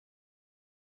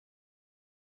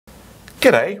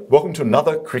G'day, welcome to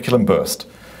another curriculum burst.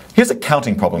 Here's a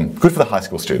counting problem, good for the high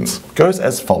school students. It goes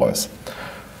as follows.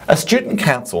 A student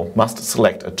council must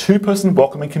select a 2-person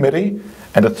welcoming committee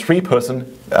and a 3-person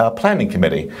planning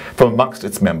committee from amongst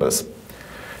its members.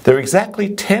 There are exactly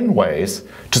 10 ways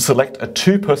to select a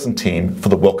 2-person team for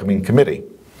the welcoming committee.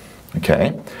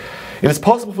 Okay. It is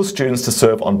possible for students to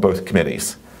serve on both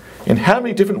committees. In how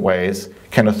many different ways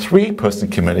can a 3-person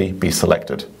committee be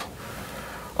selected?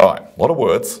 Alright, a lot of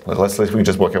words. Let's see if we can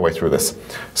just work our way through this.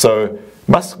 So,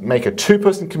 must make a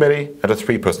 2-person committee and a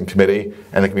 3-person committee,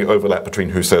 and there can be overlap between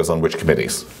who serves on which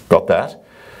committees. Got that?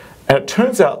 And it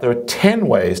turns out there are 10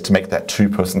 ways to make that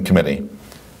 2-person committee.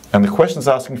 And the question is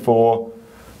asking for,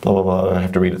 blah, blah, blah, I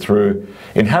have to read it through.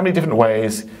 In how many different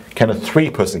ways can a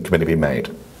 3-person committee be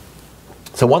made?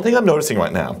 So one thing I'm noticing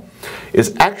right now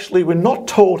is actually we're not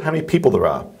told how many people there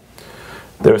are.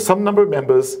 There are some number of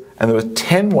members, and there are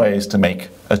 10 ways to make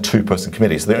a 2-person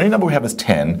committee. So the only number we have is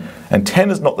 10, and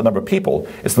 10 is not the number of people,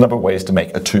 it's the number of ways to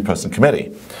make a 2-person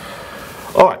committee.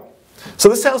 Alright, so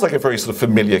this sounds like a very sort of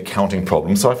familiar counting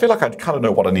problem, so I feel like I kind of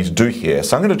know what I need to do here.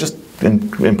 So I'm going to just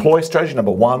employ strategy number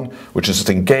 1, which is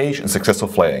just engage in successful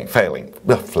flailing.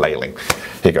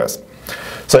 Here goes.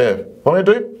 So what I'm going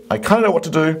to do, I kind of know what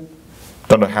to do,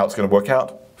 don't know how it's going to work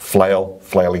out.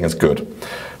 Flailing is good.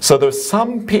 So there's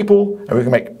some people, and we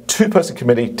can make 2-person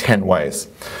committee 10 ways.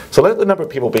 So let the number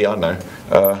of people be, I don't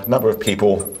know, number of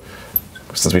people,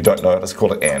 since we don't know it, let's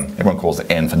call it n. Everyone calls it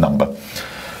n for number.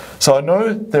 So I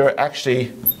know there are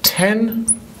actually 10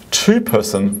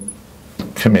 2-person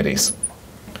committees.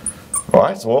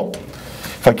 Alright, so well,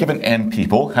 if I give an n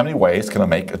people, how many ways can I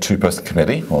make a 2-person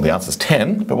committee? Well, the answer is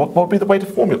 10, but what would be the way to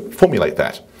formulate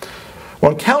that?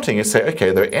 Well, in counting, you say,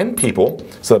 okay, there are n people,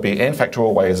 so there'll be n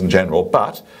factorial ways in general,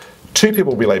 but 2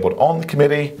 people will be labelled on the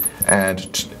committee,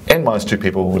 and n minus 2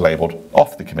 people will be labelled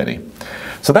off the committee.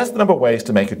 So that's the number of ways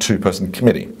to make a 2-person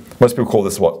committee. Most people call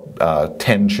this what?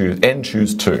 n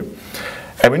choose 2.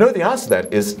 And we know the answer to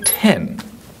that is 10.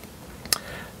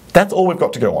 That's all we've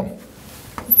got to go on.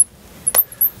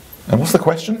 And what's the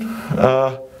question?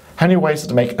 How many ways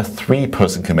to make a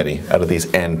 3-person committee out of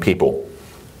these n people?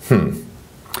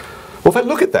 Well, if I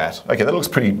look at that, okay, that looks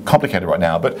pretty complicated right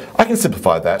now, but I can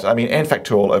simplify that. I mean, n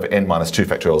factorial over n minus 2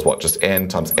 factorial is what? Just n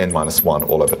times n minus 1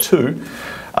 all over 2.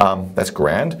 That's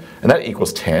grand. And that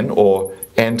equals 10, or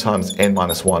n times n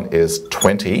minus 1 is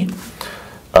 20. Maybe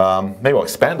I'll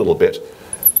expand a little bit.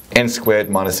 N squared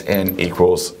minus n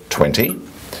equals 20.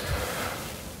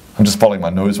 I'm just following my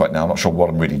nose right now. I'm not sure what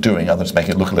I'm really doing, other than just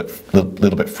making it look a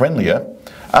little bit friendlier.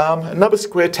 Number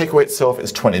squared take away itself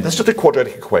is 20. That's just a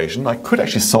quadratic equation. I could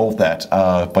actually solve that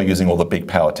by using all the big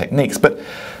power techniques. But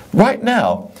right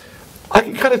now, I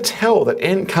can kind of tell that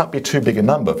n can't be too big a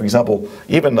number. For example,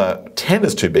 even 10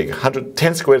 is too big.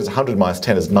 10 squared is 100 minus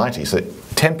 10 is 90. So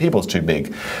 10 people is too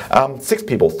big. 6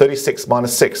 people, 36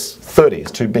 minus 6, 30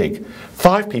 is too big.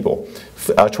 5 people,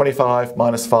 25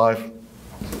 minus 5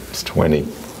 is 20.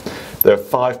 There are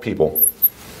 5 people.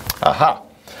 Aha!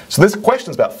 So this question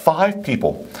is about 5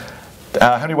 people.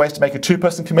 How many ways to make a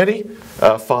 2-person committee?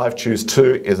 5 choose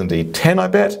 2 is indeed 10, I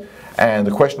bet. And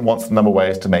the question wants the number of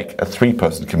ways to make a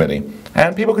 3-person committee.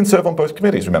 And people can serve on both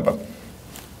committees, remember.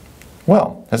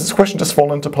 Well, has this question just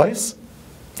fallen into place?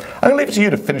 I'm going to leave it to you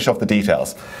to finish off the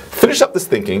details. Finish up this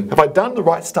thinking. Have I done the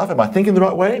right stuff? Am I thinking the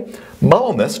right way? Mull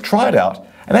on this, try it out,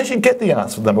 and actually get the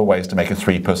answer for the number of ways to make a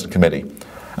 3-person committee.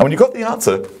 And when you've got the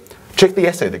answer, check the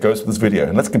essay that goes with this video,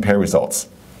 and let's compare results.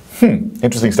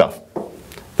 Interesting stuff.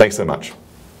 Thanks so much.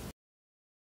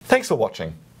 Thanks for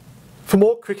watching. For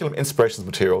more curriculum inspirations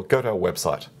material, go to our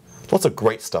website. Lots of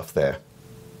great stuff there.